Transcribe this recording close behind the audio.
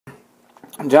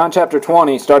John chapter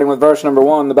 20, starting with verse number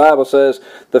 1, the Bible says,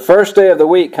 "The first day of the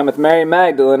week cometh Mary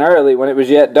Magdalene early, when it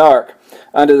was yet dark,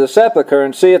 unto the sepulchre,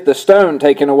 and seeth the stone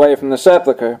taken away from the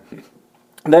sepulchre.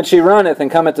 Then she runneth,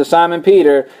 and cometh to Simon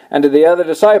Peter, and to the other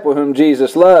disciple whom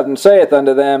Jesus loved, and saith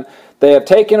unto them, They have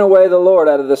taken away the Lord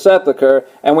out of the sepulchre,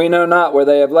 and we know not where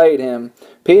they have laid him.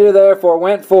 Peter therefore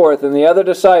went forth, and the other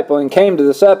disciple, and came to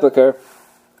the sepulchre.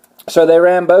 So they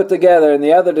ran both together, and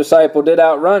the other disciple did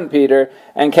outrun Peter,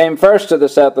 and came first to the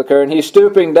sepulchre. And he,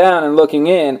 stooping down and looking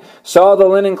in, saw the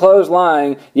linen clothes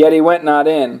lying, yet he went not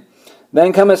in.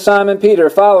 Then cometh Simon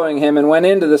Peter following him, and went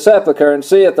into the sepulchre, and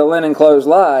seeth the linen clothes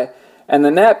lie, and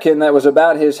the napkin that was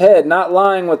about his head, not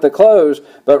lying with the clothes,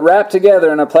 but wrapped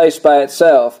together in a place by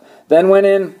itself. Then went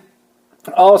in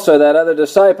also that other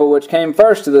disciple which came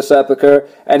first to the sepulchre,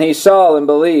 and he saw and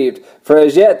believed. For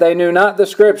as yet they knew not the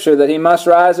Scripture, that he must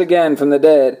rise again from the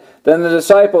dead. Then the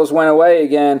disciples went away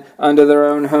again unto their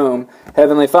own home."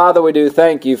 Heavenly Father, we do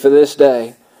thank you for this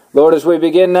day. Lord, as we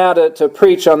begin now to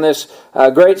preach on this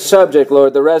great subject,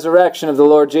 Lord, the resurrection of the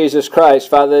Lord Jesus Christ,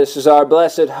 Father, this is our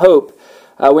blessed hope.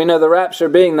 We know the rapture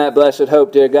being that blessed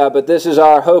hope, dear God, but this is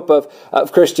our hope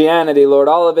of Christianity, Lord.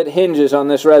 All of it hinges on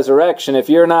this resurrection. If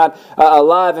you're not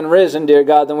alive and risen, dear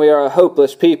God, then we are a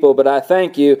hopeless people. But I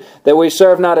thank you that we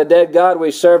serve not a dead God, we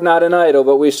serve not an idol,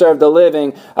 but we serve the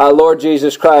living Lord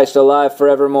Jesus Christ, alive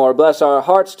forevermore. Bless our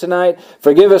hearts tonight,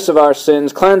 forgive us of our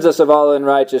sins, cleanse us of all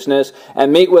unrighteousness,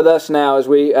 and meet with us now as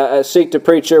we seek to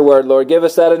preach your word, Lord. Give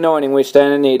us that anointing we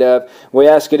stand in need of. We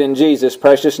ask it in Jesus'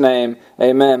 precious name.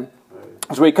 Amen.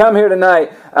 As we come here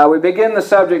tonight, we begin the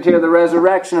subject here, the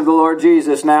resurrection of the Lord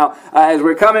Jesus. Now, as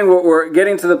we're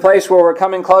getting to the place where we're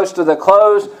coming close to the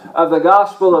close of the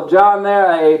Gospel of John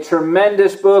there, a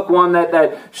tremendous book, one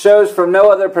that shows from no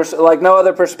other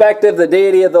perspective the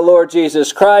deity of the Lord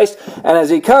Jesus Christ. And as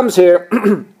he comes here,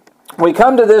 we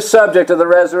come to this subject of the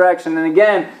resurrection. And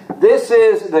again, this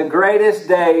is the greatest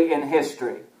day in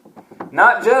history.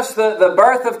 Not just the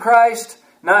birth of Christ,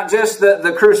 not just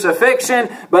the crucifixion,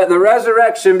 but the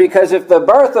resurrection, because if the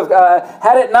birth of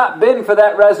had it not been for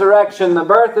that resurrection, the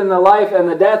birth and the life and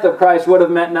the death of Christ would have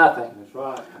meant nothing. That's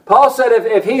right. Paul said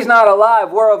if he's not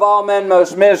alive, we're of all men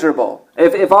most miserable.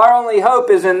 If our only hope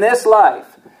is in this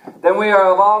life, then we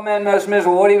are of all men most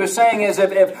miserable. What he was saying is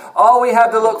if all we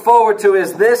have to look forward to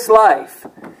is this life,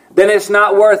 then it's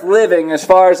not worth living as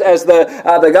far as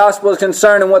the gospel is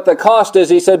concerned and what the cost is.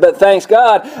 He said, but thanks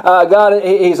God, God,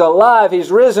 He's alive,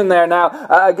 He's risen there. Now,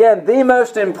 again, the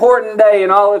most important day in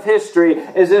all of history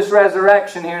is this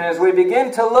resurrection here. And as we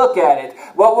begin to look at it,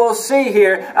 what we'll see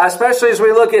here, especially as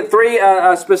we look at three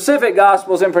specific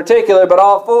gospels in particular, but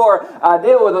all four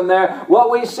deal with them there,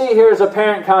 what we see here is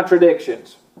apparent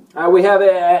contradictions.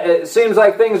 It seems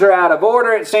like things are out of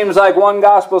order. It seems like one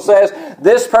gospel says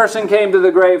this person came to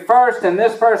the grave first and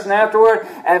this person afterward.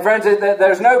 And friends,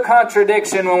 there's no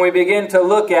contradiction when we begin to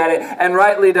look at it and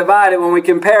rightly divide it when we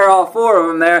compare all four of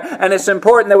them there. And it's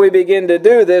important that we begin to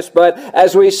do this. But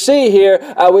as we see here,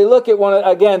 we look at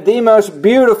the most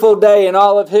beautiful day in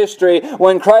all of history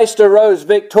when Christ arose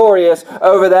victorious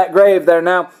over that grave there.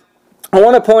 Now, I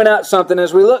want to point out something.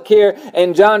 As we look here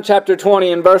in John chapter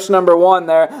 20 and verse number 1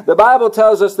 there, the Bible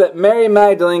tells us that Mary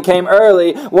Magdalene came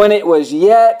early when it was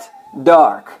yet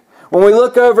dark. When we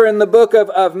look over in the book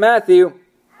of Matthew,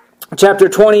 chapter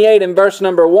 28 and verse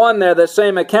number 1 there, the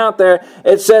same account there,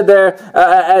 it said there,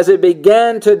 as it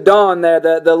began to dawn there,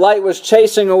 the light was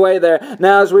chasing away there.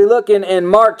 Now as we look in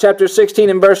Mark chapter 16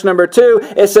 and verse number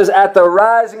 2, it says, at the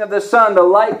rising of the sun, the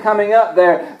light coming up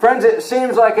there. Friends, it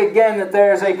seems like again that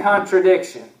there is a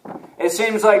contradiction. It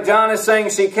seems like John is saying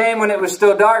she came when it was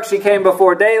still dark. She came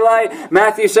before daylight.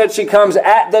 Matthew said she comes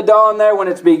at the dawn there when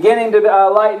it's beginning to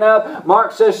lighten up.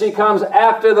 Mark says she comes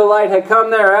after the light had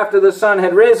come there, after the sun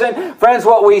had risen. Friends,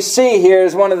 what we see here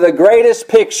is one of the greatest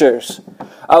pictures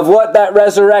of what that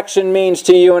resurrection means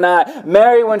to you and I.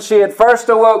 Mary, when she had first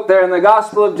awoke there in the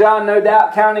Gospel of John, no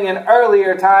doubt counting an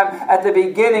earlier time at the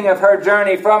beginning of her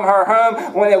journey from her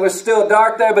home when it was still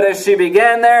dark there, but as she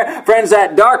began there, friends,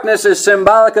 that darkness is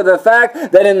symbolic of the fact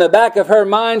that in the back of her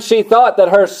mind she thought that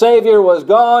her Savior was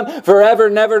gone, forever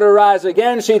never to rise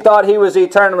again. She thought He was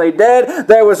eternally dead.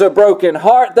 There was a broken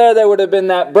heart there. There would have been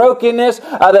that brokenness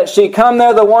that she come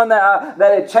there, the one that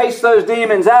had chased those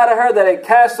demons out of her, that had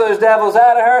cast those devils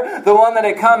out of her, the one that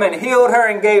had come and healed her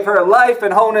and gave her life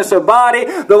and wholeness of body,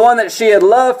 the one that she had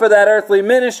loved for that earthly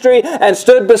ministry and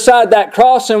stood beside that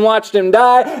cross and watched him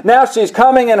die. Now she's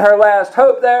coming, and her last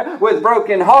hope there with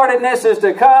brokenheartedness is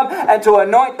to come and to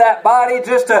anoint that body,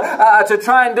 just to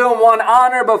try and do him one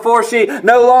honor before she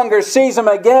no longer sees him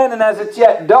again. And as it's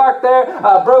yet dark there,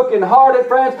 brokenhearted,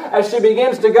 friends, as she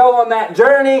begins to go on that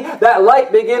journey, that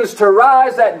light begins to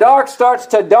rise, that dark starts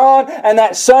to dawn, and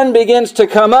that sun begins to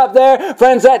come up there.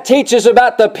 Friends, that teaches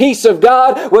about the peace of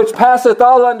God, which passeth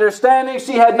all understanding.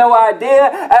 She had no idea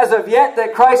as of yet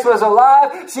that Christ was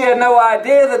alive. She had no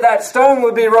idea that that stone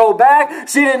would be rolled back.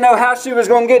 She didn't know how she was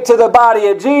going to get to the body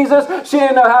of Jesus. She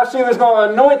didn't know how she was going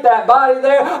to anoint that body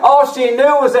there. All she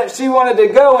knew was that she wanted to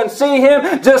go and see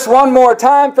him just one more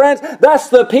time, friends. That's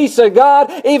the peace of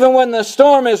God. Even when the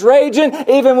storm is raging,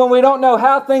 even when we don't know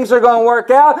how things are going to work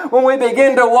out, when we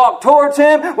begin to walk towards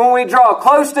him, when we draw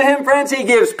close to him, friends, he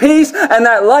gives peace, and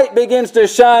that light begins to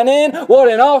shine in. What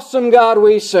an awesome God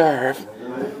we serve.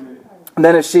 And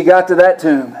then as she got to that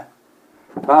tomb,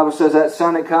 the Bible says that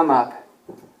sun had come up,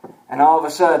 and all of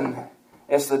a sudden,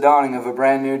 it's the dawning of a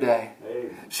brand new day.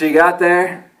 She got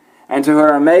there, and to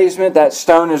her amazement, that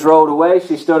stone is rolled away.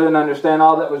 She still didn't understand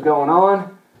all that was going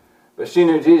on, but she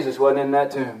knew Jesus wasn't in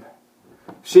that tomb.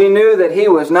 She knew that he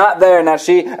was not there. Now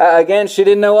she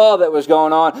didn't know all that was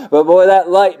going on, but boy, that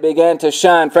light began to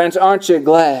shine. Friends, aren't you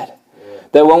glad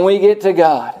that when we get to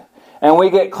God and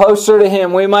we get closer to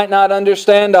him, we might not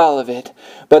understand all of it,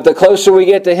 but the closer we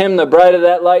get to him, the brighter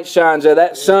that light shines.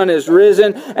 That sun is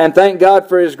risen, and thank God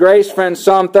for his grace. Friends,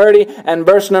 Psalm 30 and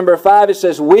verse number 5, it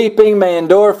says, weeping may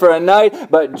endure for a night,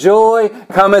 but joy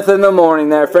cometh in the morning.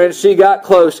 There, friends, she got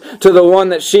close to the one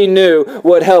that she knew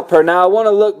would help her. Now, I want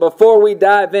to look, before we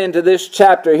dive into this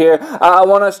chapter here, I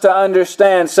want us to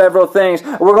understand several things.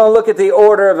 We're going to look at the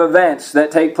order of events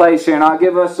that take place here, and I'll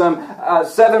give us some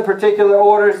 7 particular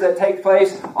orders that take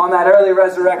place on that early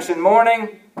resurrection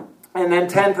morning, and then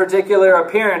 10 particular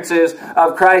appearances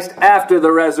of Christ after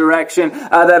the resurrection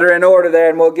that are in order there.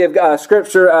 And we'll give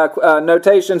scripture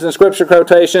notations and scripture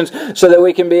quotations so that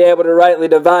we can be able to rightly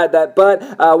divide that.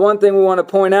 But one thing we want to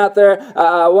point out there,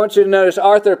 I want you to notice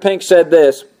Arthur Pink said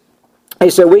this. He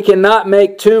said, we cannot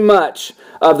make too much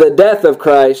of the death of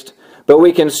Christ, but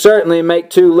we can certainly make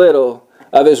too little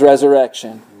of his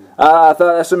resurrection. I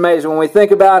thought that's amazing. When we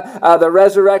think about the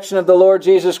resurrection of the Lord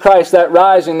Jesus Christ, that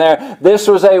rising there, this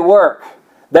was a work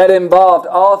that involved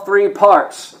all 3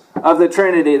 parts of the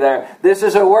Trinity there. This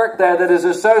is a work there that is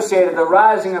associated, the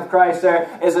rising of Christ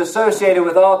there is associated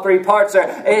with all 3 parts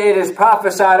there. It is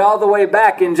prophesied all the way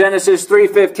back in Genesis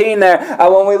 3:15 there.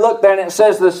 When we look there and it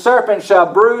says, the serpent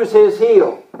shall bruise his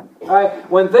heel. Right?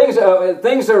 When things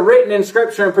are written in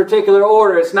Scripture in particular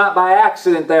order, it's not by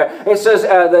accident there. It says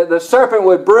the serpent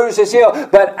would bruise his heel,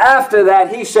 but after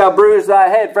that he shall bruise thy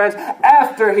head. Friends,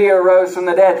 after he arose from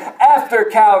the dead, after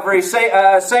Calvary,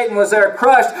 Satan was there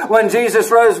crushed when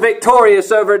Jesus rose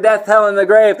victorious over death, hell, and the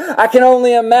grave. I can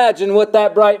only imagine what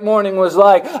that bright morning was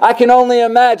like. I can only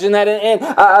imagine that in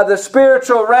the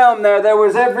spiritual realm there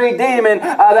was every demon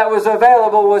that was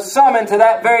available was summoned to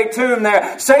that very tomb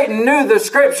there. Satan knew the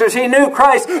Scriptures. He knew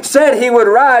Christ said he would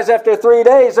rise after 3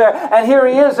 days there. And here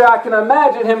he is there. I can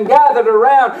imagine him gathered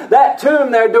around that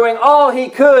tomb there doing all he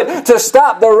could to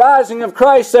stop the rising of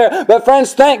Christ there. But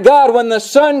friends, thank God when the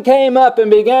sun came up and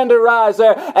began to rise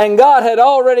there, and God had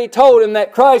already told him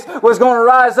that Christ was going to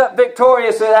rise up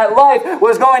victoriously, that life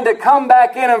was going to come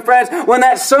back in him, friends. When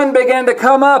that sun began to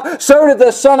come up, so did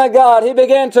the Son of God. He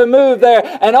began to move there,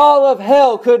 and all of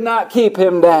hell could not keep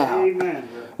him down. Amen.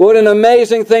 What an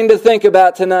amazing thing to think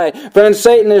about tonight. Friends,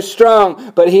 Satan is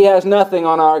strong, but he has nothing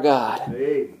on our God.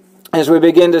 As we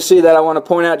begin to see that, I want to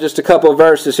point out just a couple of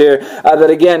verses here that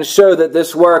again show that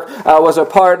this work was a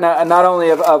part not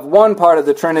only of one part of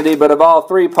the Trinity, but of all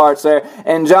 3 parts there.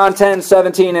 In John 10,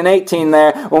 17 and 18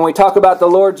 there, when we talk about the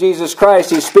Lord Jesus Christ,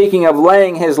 he's speaking of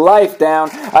laying his life down.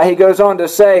 He goes on to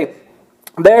say,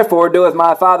 therefore doeth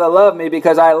my Father love me,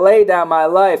 because I lay down my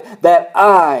life, that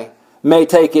I may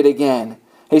take it again.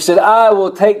 He said, I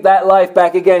will take that life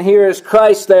back again. Here is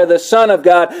Christ there, the Son of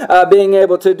God, being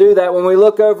able to do that. When we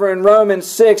look over in Romans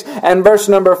 6 and verse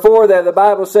number 4 there, the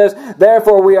Bible says,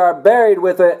 therefore we are buried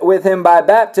with him by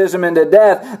baptism into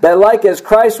death, that like as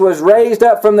Christ was raised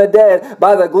up from the dead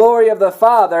by the glory of the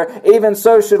Father, even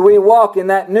so should we walk in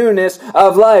that newness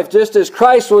of life. Just as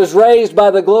Christ was raised by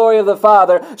the glory of the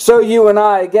Father, so you and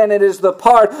I. Again, it is the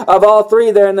part of all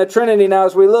 3 there in the Trinity. Now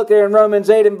as we look here in Romans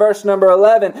 8 and verse number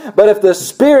 11, but if the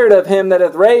Spirit of him that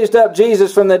hath raised up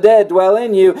Jesus from the dead dwell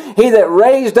in you, he that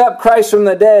raised up Christ from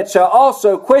the dead shall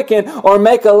also quicken or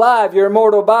make alive your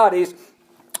mortal bodies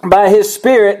by His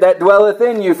Spirit that dwelleth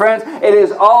in you. Friends, it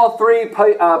is all three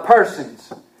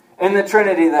persons in the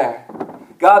Trinity there.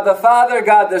 God the Father,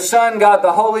 God the Son, God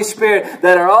the Holy Spirit,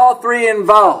 that are all three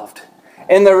involved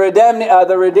in the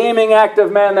redeeming act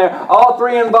of man there. All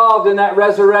three involved in that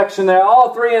resurrection there.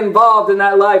 All three involved in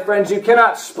that life, friends. You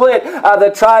cannot split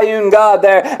the triune God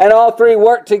there. And all three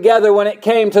worked together when it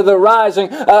came to the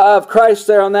rising of Christ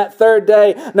there on that third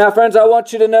day. Now, friends, I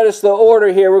want you to notice the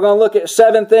order here. We're going to look at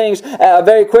 7 things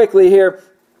very quickly here.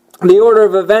 The order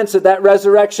of events at that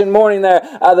resurrection morning there.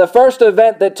 The first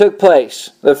event that took place.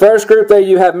 The first group there,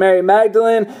 you have Mary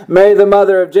Magdalene, Mary the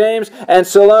mother of James, and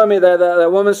Salome there, the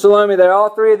woman Salome there. All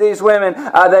three of these women,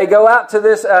 they go out to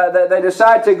this, they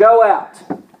decide to go out.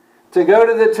 To go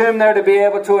to the tomb there to be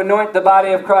able to anoint the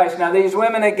body of Christ. Now these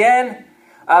women again,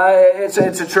 it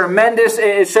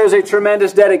shows a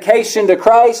tremendous dedication to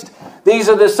Christ. These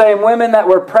are the same women that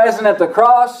were present at the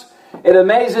cross. It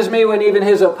amazes me when even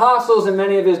His apostles and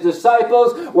many of His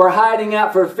disciples were hiding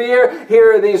out for fear.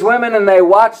 Here are these women and they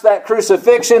watched that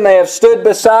crucifixion. They have stood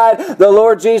beside the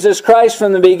Lord Jesus Christ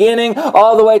from the beginning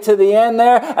all the way to the end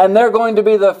there. And they're going to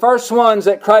be the first ones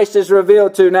that Christ is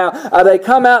revealed to. Now, they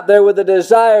come out there with a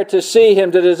desire to see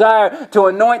Him, to desire to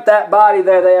anoint that body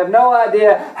there. They have no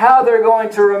idea how they're going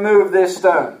to remove this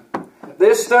stone.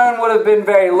 This stone would have been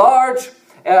very large.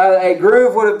 A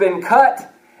groove would have been cut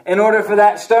in order for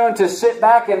that stone to sit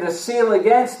back and to seal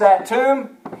against that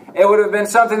tomb. It would have been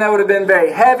something that would have been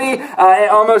very heavy,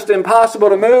 almost impossible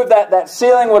to move. That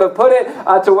ceiling would have put it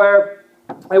to where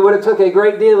it would have took a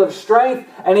great deal of strength,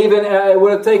 and even it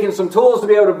would have taken some tools to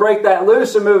be able to break that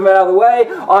loose and move it out of the way.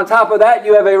 On top of that,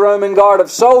 you have a Roman guard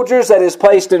of soldiers that is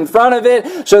placed in front of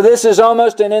it. So this is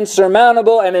almost an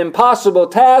insurmountable and impossible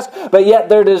task, but yet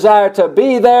their desire to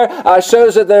be there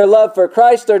shows that their love for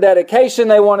Christ, their dedication,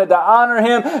 they wanted to honor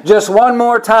Him just one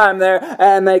more time there,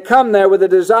 and they come there with a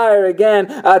desire again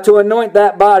to anoint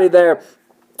that body there.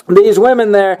 These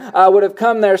women there would have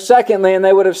come there secondly, and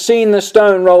they would have seen the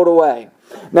stone rolled away.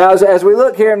 Now, as we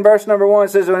look here in verse number 1, it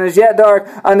says, when it is yet dark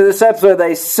under the sepulchre,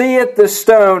 they seeth the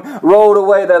stone rolled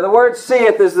away there. The word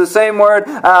seeth is the same word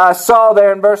I saw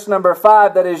there in verse number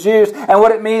 5 that is used, and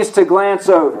what it means to glance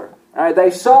over. All right,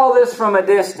 they saw this from a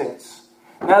distance.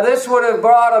 Now, this would have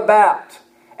brought about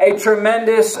a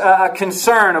tremendous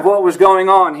concern of what was going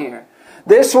on here.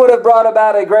 This would have brought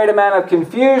about a great amount of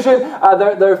confusion.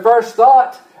 Their first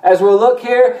thought, as we'll look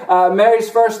here, Mary's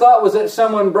first thought was that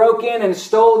someone broke in and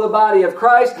stole the body of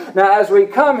Christ. Now, as we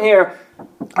come here,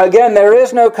 again, there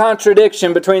is no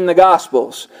contradiction between the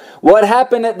Gospels. What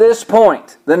happened at this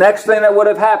point, the next thing that would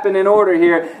have happened in order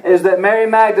here, is that Mary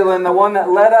Magdalene, the one that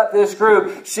led up this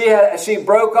group, she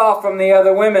broke off from the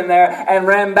other women there and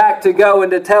ran back to go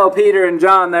and to tell Peter and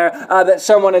John there that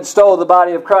someone had stole the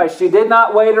body of Christ. She did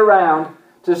not wait around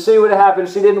to see what happened.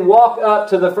 She didn't walk up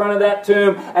to the front of that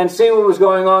tomb and see what was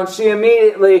going on. She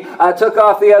immediately took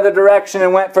off the other direction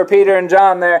and went for Peter and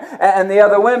John there. And the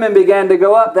other women began to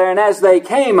go up there. And as they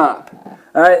came up,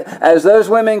 all right, as those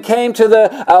women came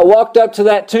to walked up to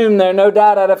that tomb there, no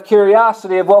doubt out of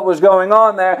curiosity of what was going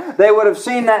on there, they would have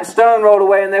seen that stone rolled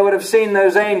away, and they would have seen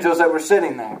those angels that were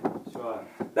sitting there.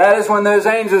 That is when those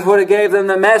angels would have gave them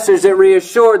the message that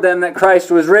reassured them that Christ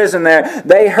was risen there.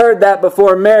 They heard that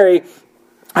before Mary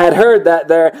had heard that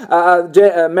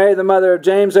there. Mary the mother of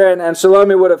James there and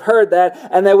Salome would have heard that,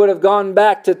 and they would have gone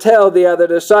back to tell the other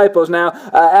disciples. Now,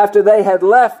 after they had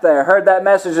left there, heard that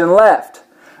message and left,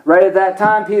 right at that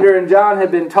time, Peter and John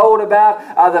had been told about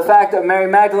the fact that Mary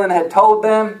Magdalene had told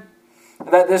them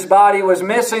that this body was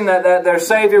missing, that their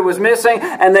Savior was missing,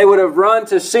 and they would have run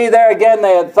to see there. Again,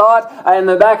 they had thought in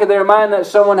the back of their mind that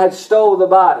someone had stole the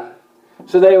body.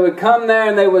 So they would come there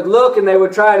and they would look and they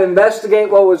would try and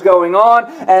investigate what was going on,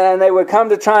 and they would come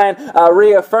to try and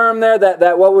reaffirm there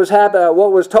that what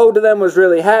was told to them was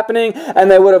really happening, and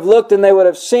they would have looked and they would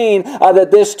have seen that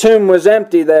this tomb was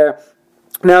empty there.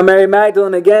 Now Mary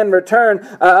Magdalene again returned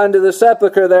unto the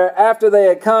sepulchre there after they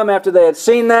had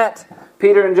seen that.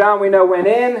 Peter and John, we know, went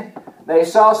in. They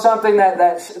saw something that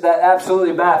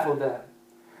absolutely baffled them.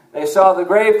 They saw the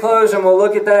grave clothes, and we'll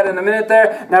look at that in a minute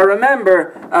there. Now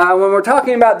remember, when we're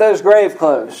talking about those grave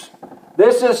clothes,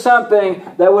 this is something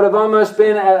that would have almost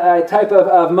been a type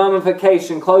of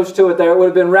mummification close to it there. It would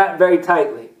have been wrapped very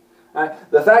tightly.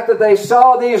 The fact that they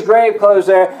saw these grave clothes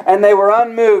there and they were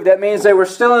unmoved, that means they were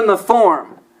still in the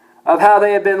form of how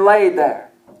they had been laid there.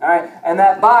 All right, and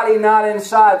that body not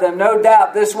inside them. No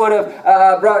doubt this would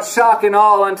have brought shock and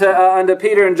awe unto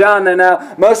Peter and John there.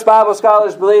 Now, most Bible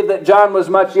scholars believe that John was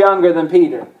much younger than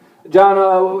Peter.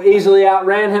 John easily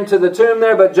outran him to the tomb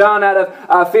there, but John, out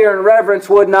of fear and reverence,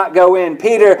 would not go in.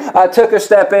 Peter took a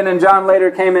step in, and John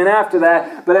later came in after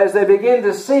that. But as they begin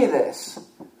to see this,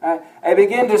 they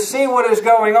begin to see what is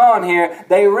going on here,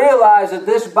 they realize that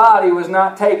this body was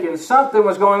not taken. Something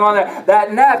was going on there.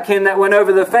 That napkin that went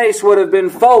over the face would have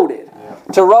been folded.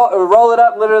 To roll it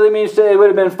up literally means it would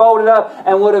have been folded up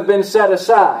and would have been set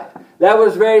aside. That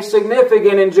was very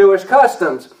significant in Jewish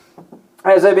customs.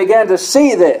 As they began to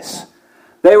see this,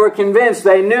 they were convinced,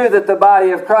 they knew that the body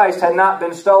of Christ had not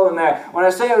been stolen there. When I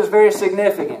say it was very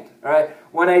significant, right?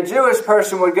 When a Jewish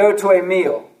person would go to a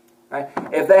meal, right?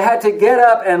 If they had to get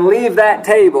up and leave that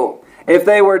table, if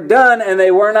they were done and they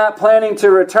were not planning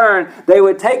to return, they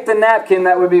would take the napkin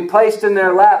that would be placed in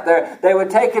their lap there. They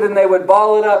would take it and they would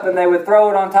ball it up and they would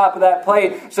throw it on top of that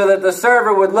plate so that the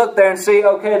server would look there and see,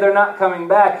 okay, they're not coming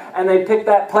back. And they'd pick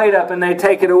that plate up and they'd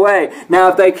take it away. Now,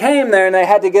 if they came there and they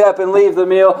had to get up and leave the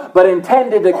meal but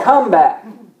intended to come back,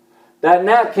 that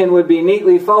napkin would be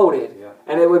neatly folded.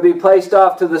 And it would be placed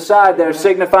off to the side there,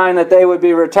 signifying that they would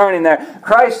be returning there.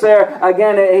 Christ there,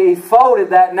 again, He folded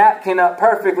that napkin up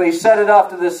perfectly, set it off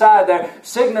to the side there,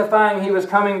 signifying He was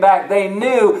coming back. They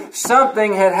knew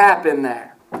something had happened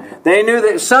there. They knew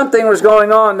that something was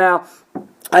going on now.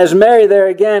 As Mary there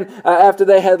again, after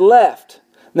they had left.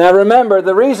 Now remember,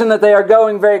 the reason that they are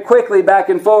going very quickly back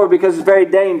and forward because it's very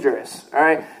dangerous. All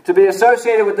right, to be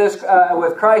associated with this,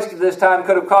 with Christ at this time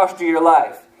could have cost you your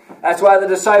life. That's why the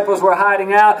disciples were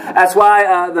hiding out. That's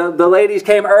why the ladies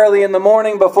came early in the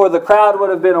morning before the crowd would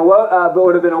have been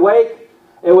awake.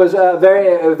 It was a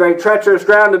very treacherous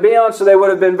ground to be on, so they would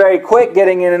have been very quick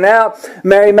getting in and out.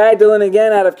 Mary Magdalene,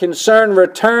 again, out of concern,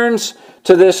 returns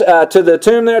to the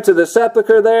tomb there, to the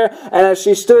sepulchre there. And as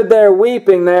she stood there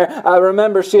weeping there,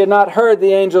 remember, she had not heard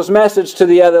the angel's message to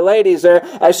the other ladies there.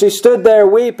 As she stood there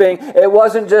weeping, it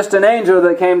wasn't just an angel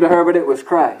that came to her, but it was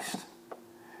Christ.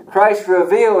 Christ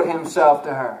revealed Himself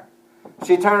to her.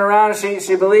 She turned around and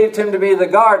she believed Him to be the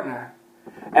gardener.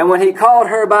 And when He called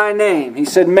her by name, He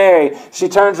said, Mary. She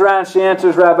turns around, she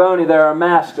answers, Rabboni, there, our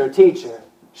master, teacher.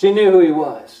 She knew who He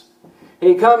was.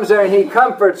 He comes there and He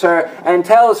comforts her and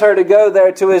tells her to go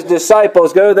there to His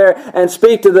disciples. Go there and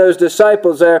speak to those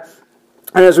disciples there.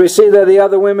 And as we see there, the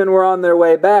other women were on their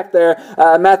way back there.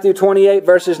 Matthew 28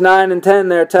 verses 9 and 10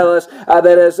 there tell us that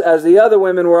as the other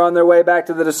women were on their way back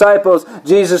to the disciples,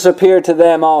 Jesus appeared to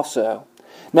them also.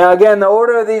 Now again, the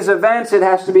order of these events, it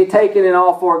has to be taken in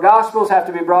all four Gospels, have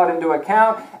to be brought into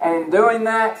account. And in doing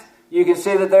that, you can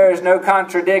see that there is no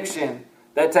contradiction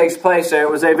that takes place there. It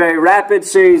was a very rapid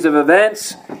series of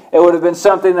events. It would have been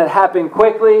something that happened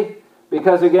quickly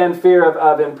because, again, fear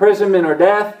of imprisonment or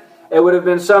death. It would have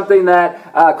been something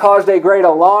that caused a great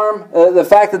alarm. The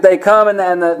fact that they come and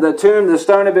the tomb, the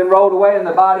stone had been rolled away and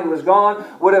the body was gone,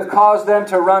 would have caused them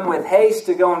to run with haste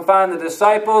to go and find the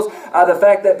disciples. The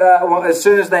fact that as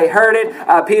soon as they heard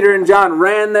it, Peter and John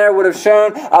ran there would have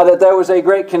shown that there was a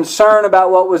great concern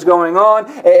about what was going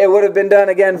on. It would have been done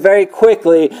again very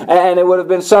quickly, and it would have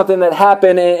been something that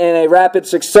happened in a rapid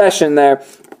succession there.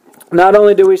 Not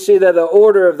only do we see that the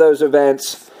order of those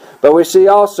events, but we see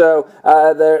also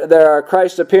there are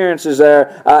Christ's appearances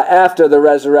there after the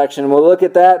resurrection. We'll look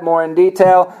at that more in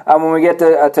detail when we get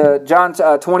to John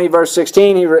 20 verse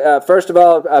 16. He first of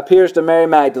all appears to Mary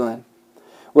Magdalene,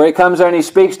 where He comes there and He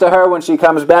speaks to her when she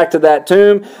comes back to that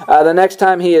tomb. The next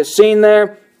time He is seen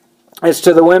there, it's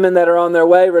to the women that are on their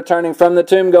way, returning from the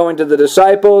tomb, going to the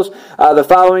disciples. The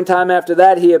following time after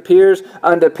that, He appears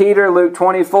unto Peter. Luke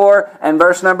 24 and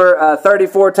verse number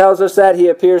 34 tells us that. He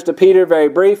appears to Peter very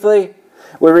briefly.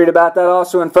 We read about that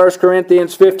also in 1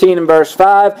 Corinthians 15 and verse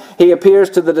 5. He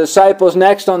appears to the disciples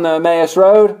next on the Emmaus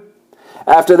Road.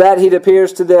 After that, He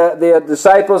appears to the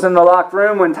disciples in the locked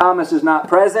room when Thomas is not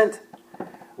present.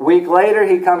 A week later,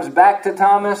 He comes back to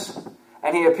Thomas.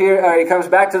 And he comes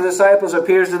back to the disciples,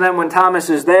 appears to them when Thomas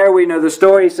is there. We know the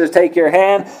story. He says, take your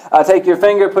hand, take your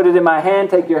finger, put it in my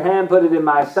hand, take your hand, put it in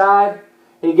my side.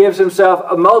 He gives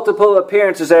Himself multiple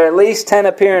appearances. There are at least 10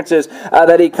 appearances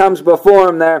that He comes before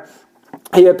them there.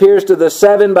 He appears to the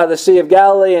 7 by the Sea of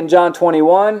Galilee in John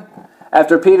 21.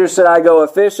 After Peter said, I go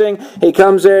a-fishing, He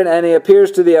comes there and He appears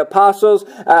to the apostles,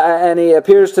 and He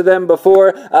appears to them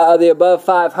before the above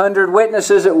 500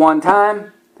 witnesses at one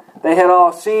time. They had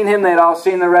all seen Him. They had all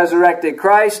seen the resurrected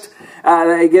Christ.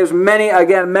 He gives many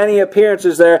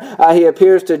appearances there. He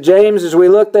appears to James. As we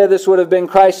look there, this would have been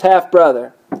Christ's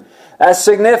half-brother. That's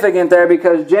significant there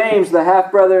because James, the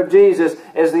half-brother of Jesus,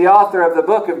 is the author of the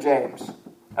book of James,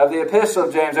 of the epistle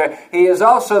of James. He is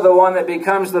also the one that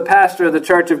becomes the pastor of the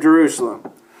church of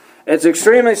Jerusalem. It's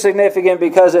extremely significant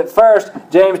because at first,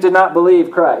 James did not believe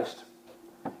Christ.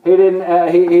 He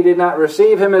did not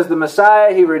receive him as the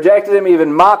Messiah. He rejected him,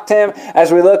 even mocked him,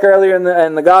 as we look earlier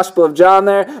in the Gospel of John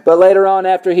there. But later on,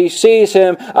 after he sees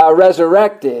him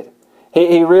resurrected,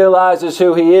 he realizes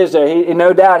who he is there.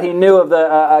 No doubt he knew of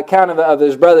the account of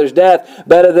his brother's death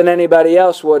better than anybody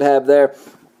else would have there.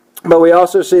 But we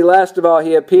also see, last of all,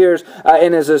 he appears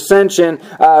in his ascension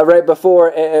right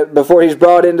before he's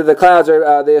brought into the clouds,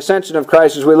 or the ascension of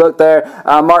Christ, as we look there.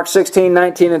 Mark 16,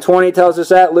 19, and 20 tells us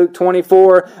that. Luke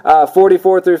 24,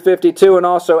 44 through 52, and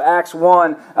also Acts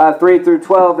 1, 3 through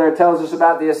 12 there tells us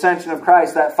about the ascension of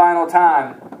Christ, that final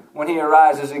time when he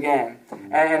arises again.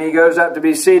 And he goes up to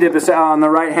be seated on the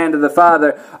right hand of the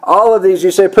Father. All of these,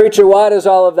 you say, preacher, why does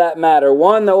all of that matter?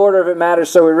 One, the order of it matters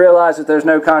so we realize that there's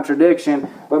no contradiction.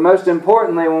 But most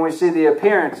importantly, when we see the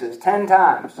appearances, 10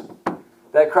 times,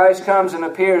 that Christ comes and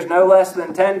appears no less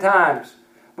than 10 times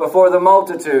before the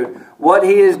multitude, what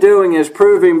he is doing is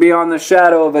proving beyond the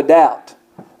shadow of a doubt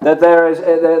that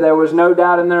there was no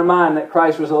doubt in their mind that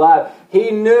Christ was alive. He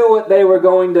knew what they were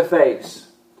going to face.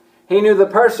 He knew the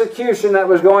persecution that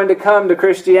was going to come to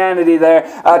Christianity there,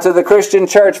 to the Christian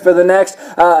church for the next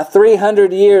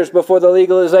 300 years before the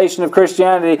legalization of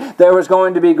Christianity. There was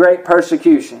going to be great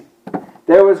persecution.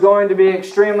 There was going to be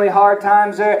extremely hard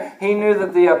times there. He knew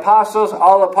that the apostles,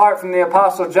 all apart from the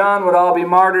apostle John, would all be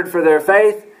martyred for their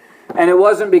faith. And it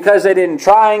wasn't because they didn't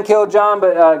try and kill John,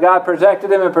 but God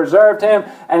protected him and preserved him,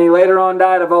 and he later on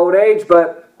died of old age.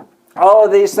 But all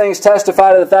of these things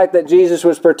testify to the fact that Jesus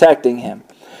was protecting him.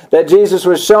 That Jesus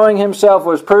was showing himself,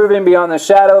 was proving beyond the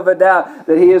shadow of a doubt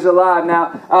that he is alive.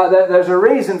 Now, there's a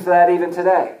reason for that even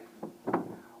today.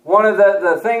 One of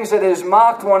the things that is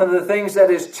mocked, one of the things that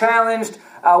is challenged,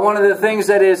 one of the things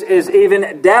that is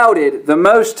even doubted the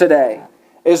most today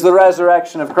is the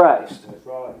resurrection of Christ. That's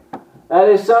right. That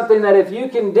is something that if you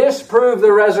can disprove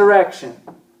the resurrection,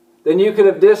 then you could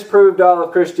have disproved all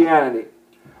of Christianity.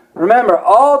 Remember,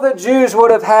 all the Jews would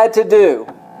have had to do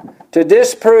to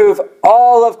disprove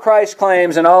all of Christ's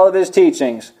claims and all of his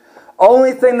teachings,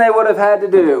 only thing they would have had to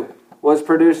do was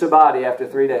produce a body after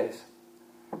 3 days.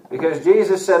 Because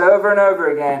Jesus said over and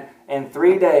over again, in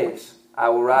 3 days I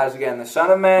will rise again. The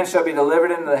Son of Man shall be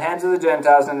delivered into the hands of the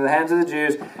Gentiles and into the hands of the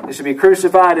Jews. He shall be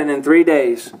crucified, and in 3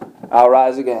 days I'll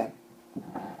rise again.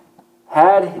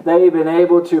 Had they been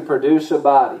able to produce a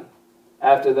body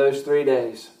after those 3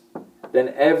 days,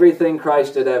 then everything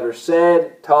Christ had ever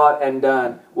said, taught, and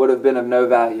done would have been of no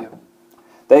value.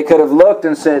 They could have looked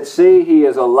and said, see, he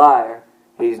is a liar.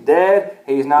 He's dead.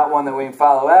 He's not one that we can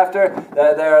follow after.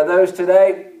 There are those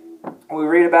today, we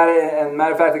read about it, and as a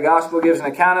matter of fact, the Gospel gives an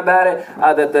account about it,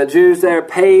 that the Jews there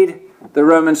paid the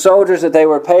Roman soldiers, that they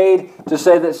were paid to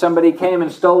say that somebody came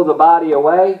and stole the body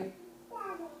away.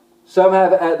 Some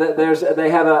have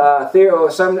a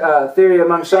theory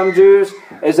among some Jews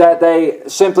is that they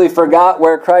simply forgot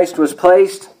where Christ was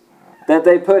placed, that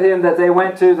they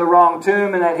went to the wrong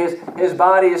tomb, and that his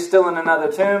body is still in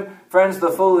another tomb. Friends,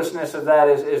 the foolishness of that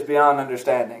is beyond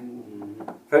understanding.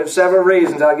 For several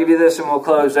reasons, I'll give you this and we'll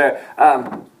close there.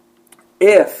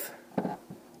 If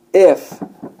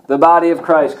the body of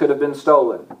Christ could have been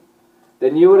stolen,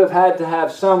 then you would have had to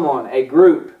have someone, a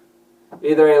group,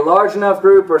 either a large enough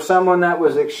group or someone that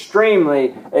was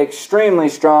extremely, extremely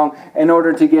strong in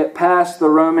order to get past the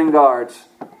Roman guards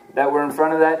that were in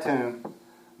front of that tomb,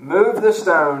 move the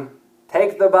stone,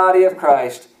 take the body of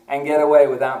Christ, and get away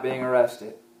without being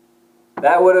arrested.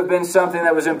 That would have been something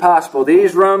that was impossible.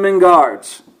 These Roman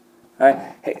guards,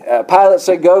 right? Pilate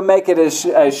said, go make it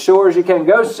as sure as you can.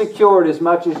 Go secure it as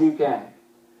much as you can.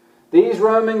 These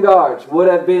Roman guards would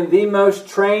have been the most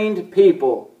trained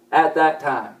people at that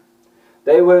time.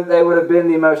 They would have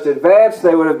been the most advanced.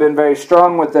 They would have been very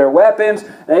strong with their weapons.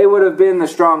 They would have been the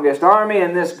strongest army.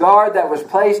 And this guard that was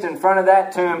placed in front of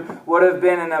that tomb would have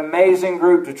been an amazing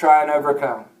group to try and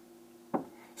overcome.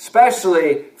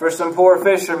 Especially for some poor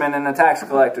fishermen and a tax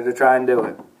collector to try and do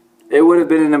it. It would have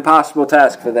been an impossible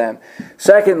task for them.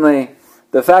 Secondly,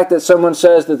 the fact that someone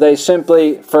says that they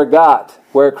simply forgot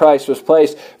where Christ was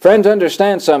placed. Friends,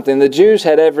 understand something. The Jews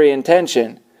had every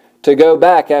intention to go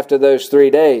back after those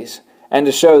 3 days and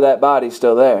to show that body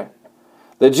still there.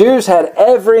 The Jews had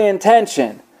every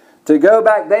intention to go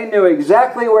back. They knew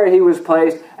exactly where he was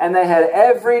placed, and they had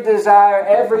every desire,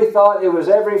 every thought. It was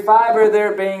every fiber of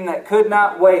their being that could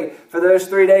not wait for those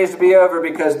 3 days to be over,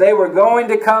 because they were going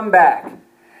to come back,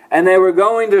 and they were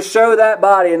going to show that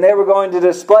body, and they were going to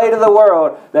display to the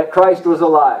world that Christ was a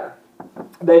liar.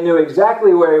 They knew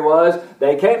exactly where he was.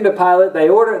 They came to Pilate.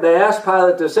 They asked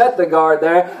Pilate to set the guard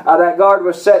there. That guard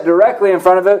was set directly in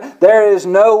front of him. There is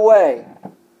no way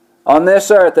on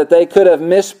this earth that they could have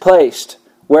misplaced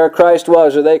where Christ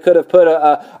was, or they could have put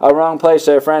a wrong place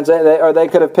there, friends, or they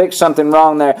could have picked something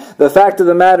wrong there. The fact of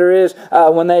the matter is,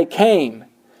 when they came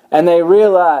and they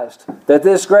realized that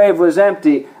this grave was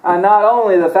empty, not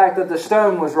only the fact that the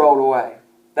stone was rolled away,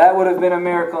 that would have been a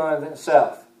miracle in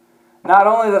itself. Not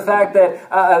only the fact that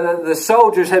the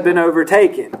soldiers had been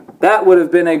overtaken, that would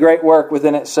have been a great work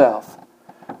within itself.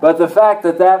 But the fact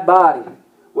that that body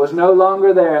was no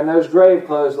longer there and those grave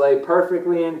clothes lay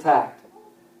perfectly intact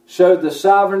showed the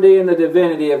sovereignty and the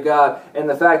divinity of God in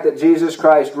the fact that Jesus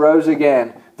Christ rose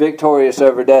again, victorious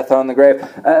over death on the grave.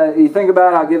 You think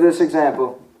about it, I'll give this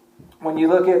example. When you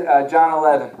look at John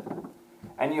 11,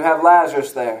 and you have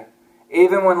Lazarus there.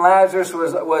 Even when Lazarus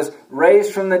was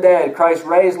raised from the dead, Christ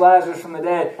raised Lazarus from the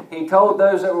dead, He told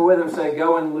those that were with Him, say,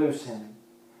 go and loose him.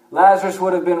 Lazarus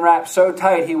would have been wrapped so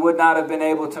tight he would not have been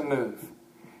able to move.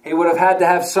 He would have had to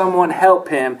have someone help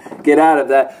him get out of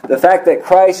that. The fact that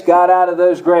Christ got out of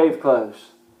those grave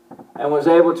clothes and was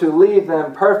able to leave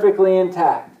them perfectly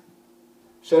intact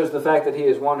shows the fact that He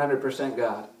is 100%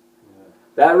 God.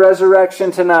 That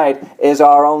resurrection tonight is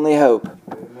our only hope.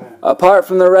 Amen. Apart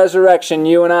from the resurrection,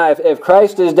 you and I, if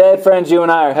Christ is dead, friends, you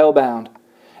and I are hell-bound.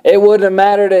 It wouldn't have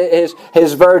mattered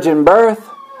his virgin birth.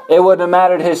 It wouldn't have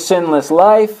mattered His sinless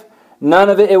life. None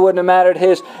of it. It wouldn't have mattered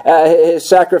His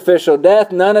sacrificial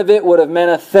death. None of it would have meant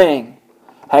a thing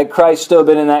had Christ still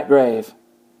been in that grave.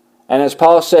 And as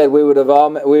Paul said, we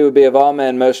would be of all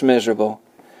men most miserable.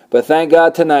 But thank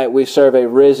God tonight we serve a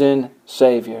risen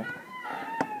Savior.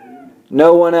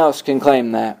 No one else can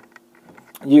claim that.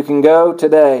 You can go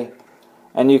today,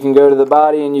 and you can go to the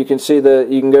body, and you can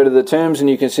go to the tombs, and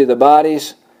you can see the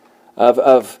bodies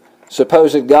of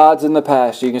supposed gods in the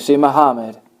past. You can see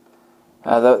Muhammad,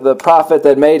 the prophet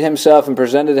that made himself and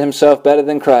presented himself better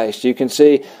than Christ. You can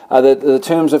see the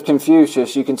tombs of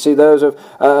Confucius. You can see those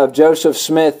of Joseph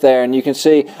Smith there, and you can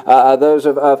see those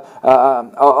of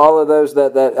all of those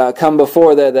that come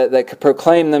before there that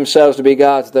proclaim themselves to be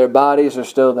gods. Their bodies are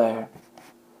still there.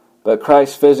 But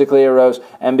Christ physically arose,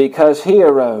 and because He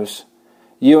arose,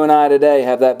 you and I today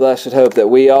have that blessed hope that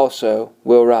we also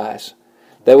will rise.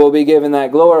 That we'll be given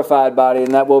that glorified body,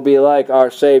 and that will be like our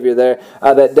Savior there.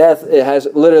 That death, it has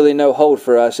literally no hold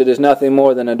for us. It is nothing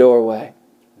more than a doorway.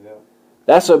 Yeah.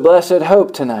 That's a blessed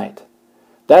hope tonight.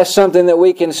 That's something that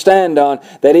we can stand on.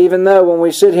 That even though when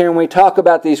we sit here and we talk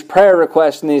about these prayer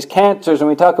requests and these cancers, and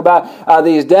we talk about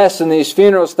these deaths and these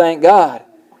funerals, thank God,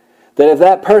 that if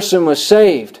that person was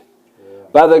saved,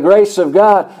 by the grace of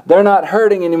God, they're not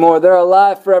hurting anymore. They're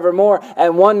alive forevermore.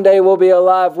 And one day we'll be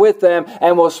alive with them.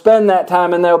 And we'll spend that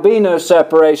time and there'll be no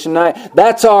separation night.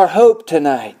 That's our hope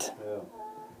tonight. Yeah.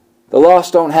 The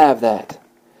lost don't have that.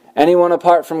 Anyone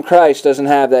apart from Christ doesn't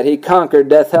have that. He conquered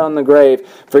death, hell, and the grave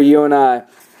for you and I.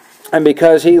 And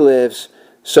because He lives,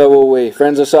 so will we.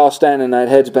 Friends, let's all stand tonight,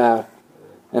 heads bowed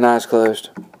and eyes closed.